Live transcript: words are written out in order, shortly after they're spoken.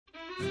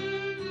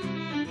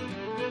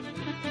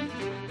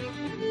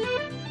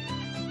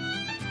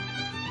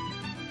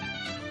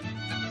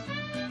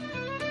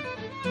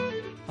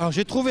Alors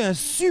j'ai trouvé un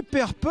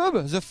super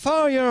pub, The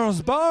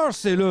Farriers Bar,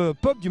 c'est le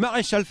pub du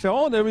Maréchal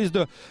Ferrand. There is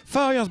the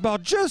Farriers Bar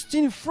just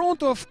in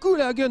front of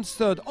Coolagown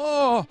Stud.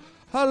 Oh,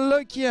 how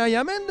lucky I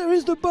am, and there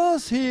is the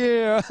boss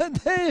here,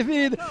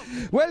 David.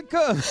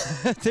 Welcome,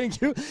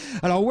 thank you.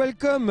 Alors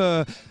welcome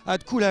at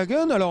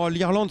Coolagown. Alors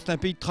l'Irlande c'est un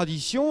pays de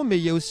tradition, mais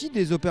il y a aussi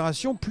des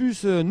opérations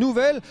plus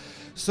nouvelles.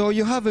 So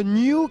you have a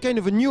new kind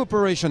of a new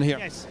operation here.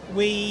 Yes,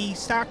 we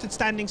started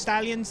standing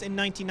stallions in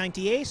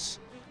 1998.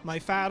 My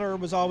father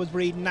was always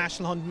breeding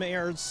National Hunt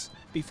mares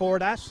before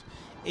that.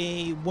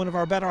 One of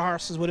our better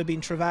horses would have been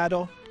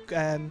Travado,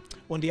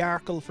 won the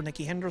Arkle for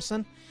Nicky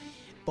Henderson.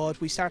 But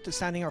we started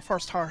standing our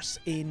first horse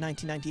in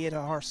 1998,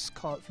 a horse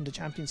called from the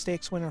Champion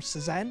Stakes winner,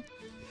 Suzanne.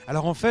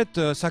 Alors en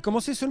fait, ça a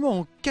commencé seulement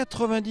en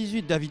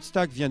 98. David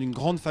Stack vient d'une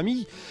grande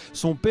famille.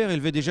 Son père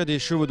élevait déjà des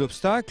chevaux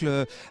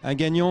d'obstacles. Un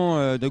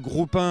gagnant de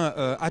groupe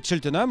 1 à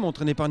Cheltenham,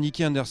 entraîné par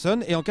Nicky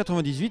Henderson. Et en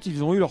 98,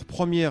 ils ont eu leur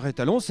premier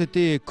étalon.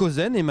 C'était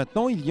Cozen. Et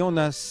maintenant, il y en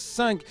a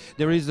 5.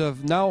 There is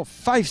now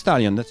 5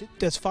 stallions. That's it.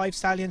 There's 5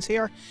 stallions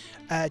here.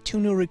 2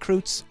 new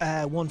recruits,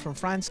 one from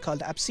France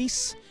called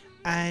Absis,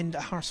 and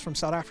a horse from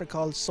South Africa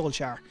called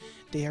Solsjkaer.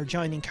 They are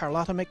joining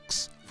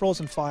Carlotamix,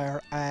 Frozen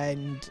Fire,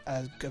 and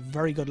a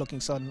very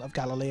good-looking son of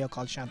Galileo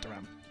called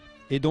Shantaram.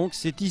 Et donc,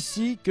 c'est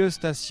ici que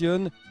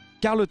stationne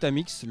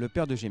Carlotamix, le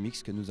père de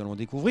Gemix, que nous allons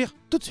découvrir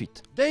tout de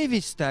suite.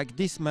 David Stack,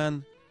 this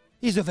man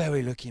is a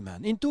very lucky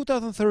man. In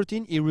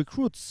 2013, he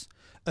recruits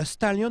a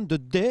stallion the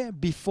day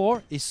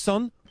before his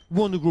son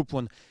won the Group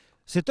 1.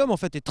 Cet homme, en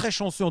fait, est très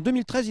chanceux. En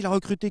 2013, il a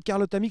recruté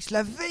Carlotamix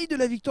la veille de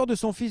la victoire de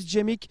son fils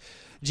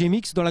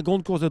Gemix dans la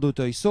grande course de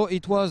d'Auteuil. So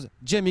it was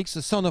Gemix,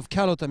 the son of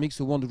Carlotamix,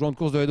 who won the grande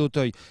course de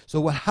d'Auteuil.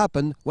 So what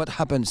happened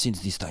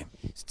since this time?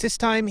 This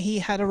time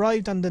he had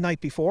arrived on the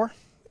night before.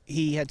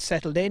 He had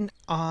settled in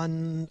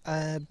on,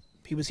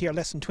 he was here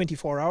less than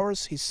 24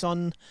 hours. His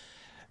son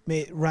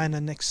ran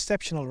an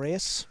exceptional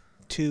race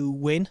to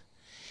win.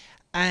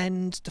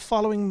 And the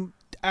following,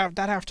 that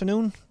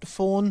afternoon, the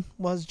phone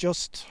was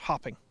just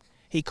hopping.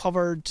 He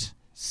covered,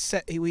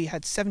 we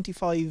had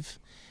 75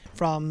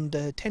 from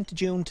the 10th of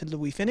June till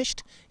we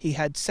finished. He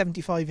had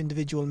 75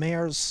 individual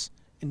mares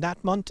in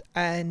that month,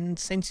 and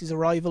since his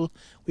arrival,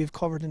 we've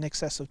covered in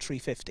excess of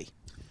 350.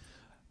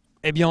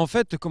 Eh bien en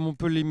fait, comme on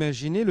peut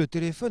l'imaginer, le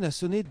téléphone a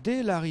sonné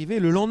dès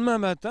l'arrivée, le lendemain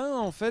matin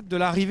en fait, de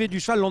l'arrivée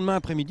du cheval, le lendemain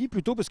après-midi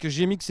plutôt, parce que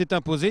Gemix s'est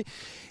imposé.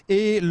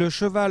 Et le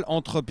cheval,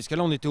 puisque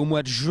là on était au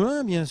mois de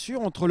juin bien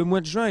sûr, entre le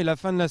mois de juin et la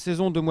fin de la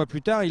saison 2 mois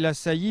plus tard, il a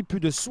sailli plus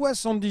de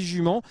 70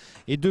 juments.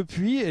 Et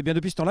depuis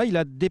ce temps-là, il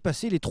a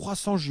dépassé les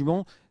 300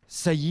 juments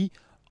saillis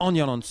en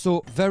Irlande.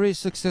 So, very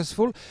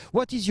successful.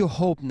 What is your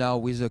hope now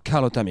with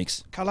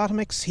Carlotamix?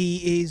 Carlotamix,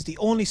 he is the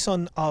only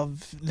son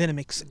of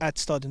Linamix at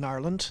stud in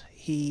Ireland.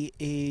 He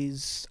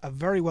is a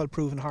very well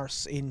proven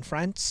horse in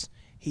France.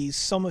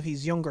 Some of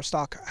his younger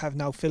stock have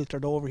now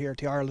filtered over here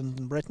to Ireland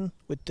and Britain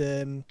with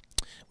the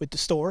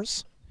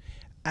stores,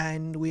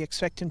 and we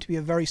expect him to be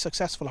a very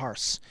successful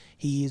horse.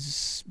 He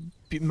is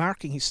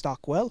marking his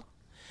stock well,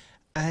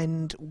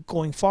 and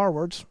going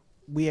forward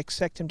we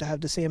expect him to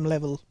have the same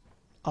level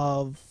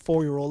of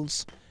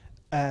 4-year-olds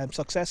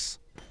success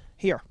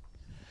here.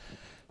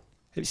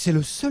 C'est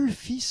le seul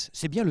fils,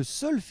 c'est bien le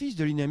seul fils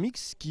de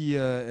Linamix qui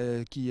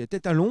est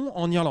étalon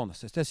en Irlande.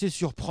 C'est assez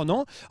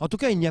surprenant. En tout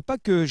cas, il n'y a pas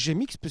que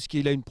Gemix,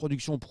 puisqu'il a une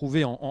production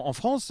prouvée en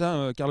France,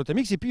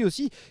 Carlotamix, et puis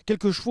aussi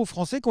quelques chevaux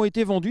français qui ont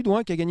été vendus, dont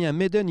un qui a gagné un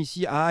maiden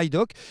ici à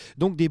Haydock.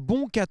 Donc des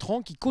bons 4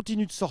 ans qui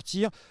continuent de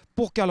sortir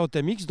pour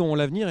Carlotamix, dont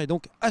l'avenir est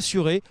donc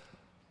assuré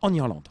en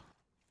Irlande.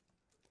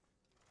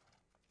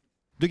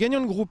 De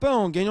gagnant de groupe 1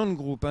 en gagnant de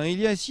groupe 1, il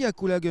y a ici à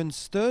Coolagown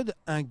Stud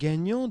un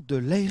gagnant de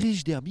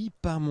l'Irish Derby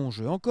par mon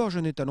jeu. Encore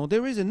jeune étalon.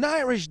 There is an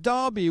Irish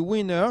Derby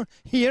winner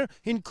here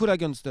in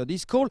Coolagown Stud.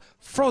 He's called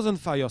Frozen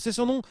Fire. C'est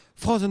son nom,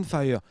 Frozen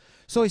Fire.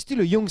 So he's still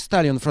a young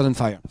stallion, Frozen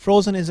Fire.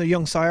 Frozen is a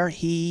young sire.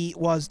 He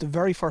was the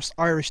very first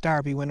Irish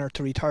Derby winner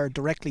to retire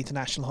directly to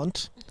National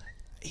Hunt.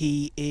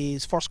 He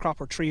is first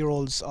cropper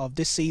 3-year-olds of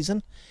this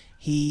season.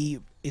 He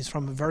is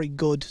from a very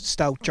good,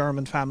 stout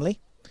German family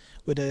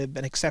with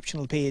an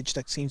exceptional page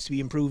that seems to be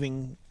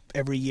improving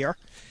every year.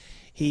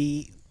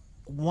 He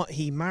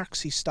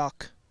marks his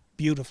stock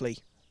beautifully.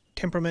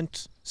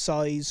 Temperament,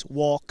 size,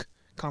 walk,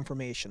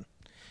 conformation.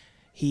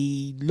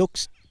 He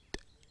looks,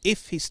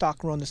 if his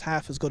stock runs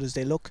half as good as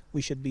they look,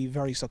 we should be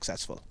very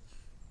successful.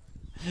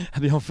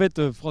 Ah bien en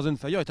fait, Frozen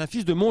Fire est un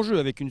fils de mon jeu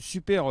avec une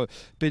super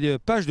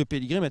page de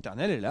pédigré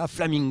maternelle. Elle a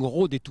Flaming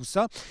Road et tout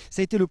ça.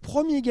 Ça a été le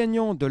premier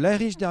gagnant de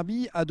l'Irish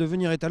Derby à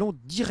devenir étalon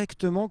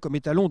directement comme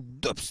étalon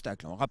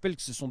d'obstacle. On rappelle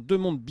que ce sont 2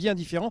 mondes bien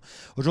différents.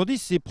 Aujourd'hui,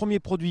 ses premiers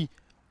produits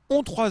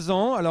ont 3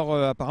 ans. Alors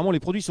apparemment les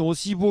produits sont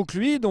aussi beaux que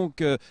lui.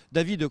 Donc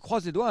David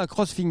croise les doigts, un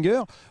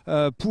cross-finger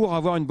pour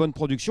avoir une bonne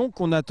production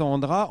qu'on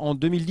attendra en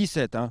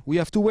 2017. We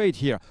have to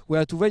wait here. We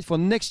have to wait for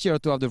next year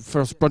to have the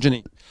first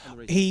progeny.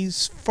 He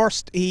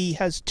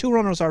has 2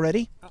 runners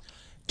already.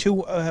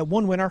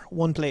 1 winner,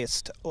 1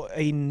 placed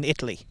in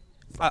Italy.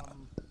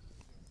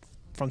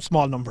 From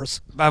small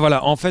numbers. Bah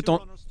voilà, en fait,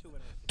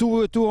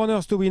 two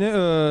runners, 2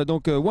 winners.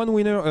 Donc 1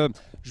 winner.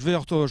 Je vais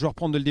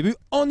reprendre dès le début.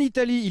 En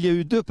Italie, il y a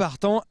eu 2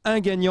 partants, un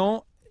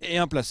gagnant et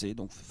un placé.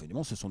 Donc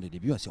finalement, ce sont des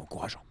débuts assez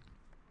encourageants.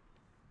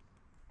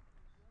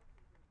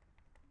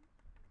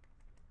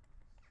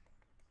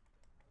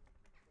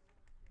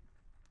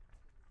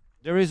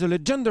 There is a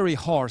legendary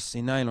horse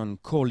in Ireland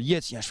called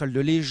Yes. Il y a un cheval de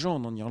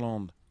légende en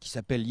Irlande qui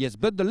s'appelle Yes.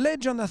 But the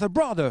legend has a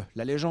brother.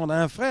 La légende a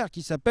un frère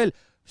qui s'appelle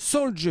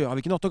Solsjkaer.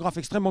 Avec une orthographe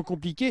extrêmement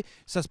compliquée,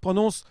 ça se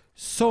prononce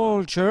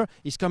Solsjkaer.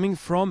 Is coming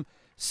from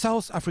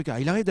South Africa.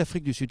 Il arrive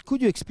d'Afrique du Sud.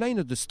 Could you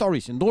explain the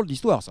story? C'est une drôle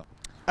d'histoire, ça.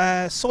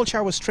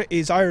 Solsjkaer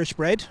is Irish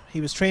bred.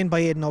 He was trained by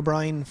Aidan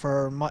O'Brien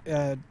for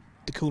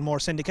the Coolmore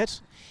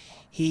Syndicate.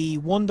 He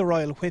won the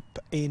Royal Whip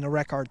in a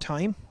record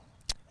time.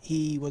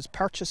 He was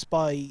purchased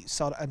by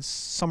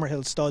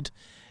Summerhill Stud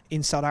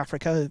in South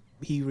Africa.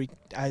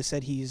 I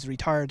said he is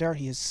retired there.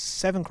 He has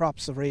 7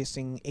 crops of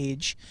racing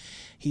age.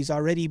 He's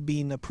already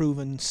been a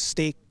proven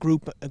stake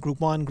Group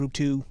 1, Group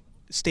 2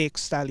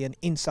 stakes stallion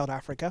in South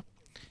Africa.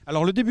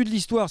 Alors le début de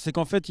l'histoire, c'est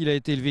qu'en fait il a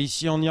été élevé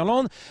ici en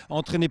Irlande,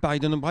 entraîné par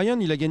Aidan O'Brien,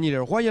 il a gagné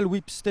le Royal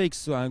Whip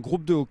Stakes, un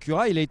groupe 2 au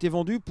Cura, il a été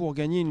vendu pour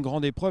gagner une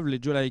grande épreuve,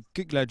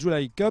 la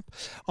July Cup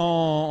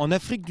en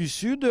Afrique du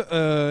Sud,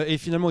 et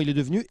finalement il est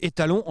devenu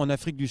étalon en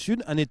Afrique du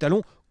Sud, un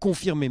étalon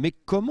confirmé. Mais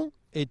comment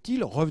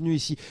est-il revenu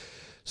ici?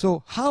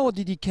 So how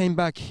did he came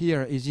back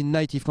here? Is in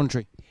native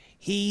country?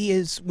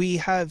 We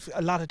have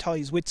a lot of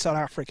ties with South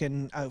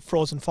African.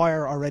 Frozen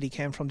Fire already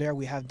came from there.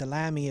 We have the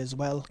Lamy as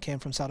well, came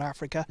from South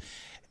Africa.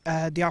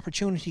 The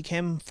opportunity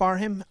came for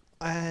him,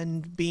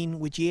 and being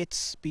with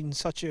Yates, being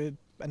such an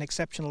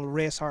exceptional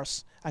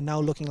racehorse, and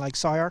now looking like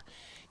sire,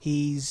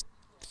 he's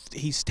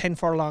 10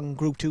 furlong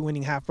Group 2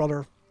 winning half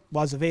brother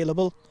was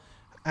available,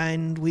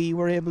 and we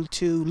were able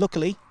to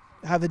luckily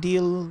have a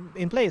deal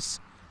in place.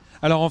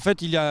 Alors en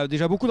fait, il y a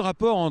déjà beaucoup de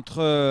rapports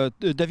entre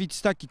David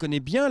Stack qui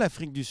connaît bien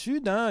l'Afrique du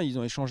Sud, hein, ils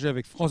ont échangé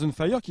avec Frozen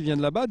Fire qui vient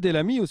de là-bas,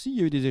 Delamy aussi, il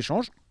y a eu des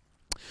échanges.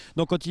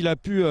 Donc quand il a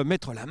pu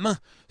mettre la main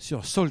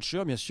sur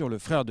Solsjkaer, bien sûr le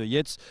frère de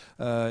Yates,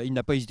 il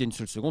n'a pas hésité une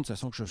seule seconde,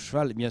 sachant que ce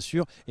cheval bien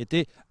sûr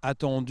était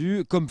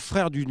attendu comme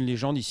frère d'une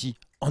légende ici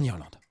en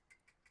Irlande.